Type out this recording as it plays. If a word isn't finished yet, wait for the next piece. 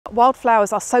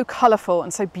Wildflowers are so colourful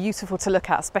and so beautiful to look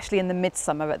at, especially in the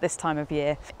midsummer at this time of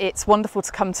year. It's wonderful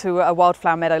to come to a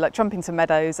wildflower meadow like Trumpington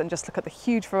Meadows and just look at the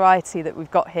huge variety that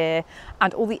we've got here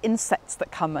and all the insects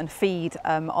that come and feed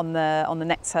on the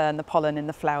nectar and the pollen in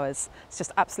the flowers. It's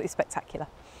just absolutely spectacular.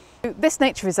 This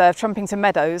nature reserve, Trumpington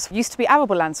Meadows, used to be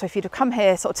arable land, so if you'd have come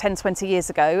here sort of 10-20 years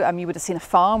ago, you would have seen a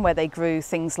farm where they grew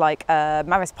things like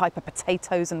Maris Piper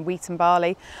potatoes and wheat and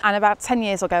barley. And about 10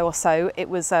 years ago or so, it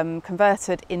was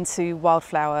converted into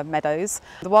wildflower meadows.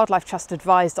 The Wildlife Trust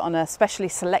advised on a specially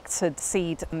selected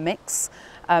seed mix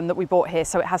that we bought here.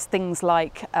 So it has things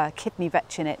like kidney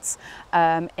vetch in it.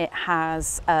 It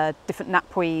has different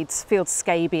knapweeds, field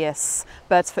scabious,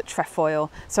 bird's foot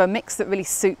trefoil. So a mix that really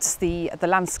suits the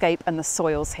landscape and the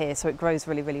soils here, so it grows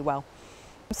really, really well.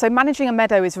 So managing a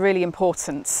meadow is really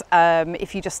important.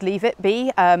 If you just leave it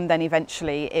be, then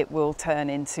eventually it will turn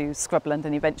into scrubland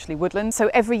and eventually woodland. So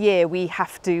every year we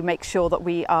have to make sure that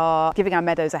we are giving our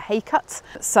meadows a hay cut.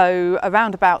 So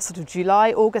around about sort of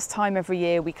July, August time every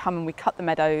year we come and we cut the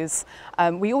meadows.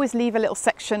 We always leave a little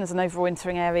section as an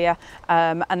overwintering area,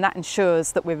 and that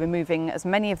ensures that we're removing as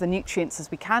many of the nutrients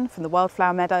as we can from the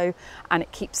wildflower meadow, and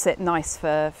it keeps it nice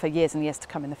for years and years to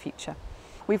come in the future.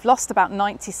 We've lost about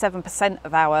 97%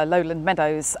 of our lowland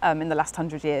meadows in the last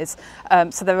 100 years,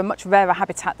 so they're a much rarer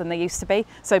habitat than they used to be.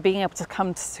 So being able to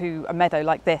come to a meadow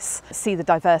like this, see the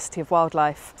diversity of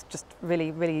wildlife, it's just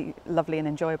really, really lovely and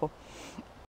enjoyable.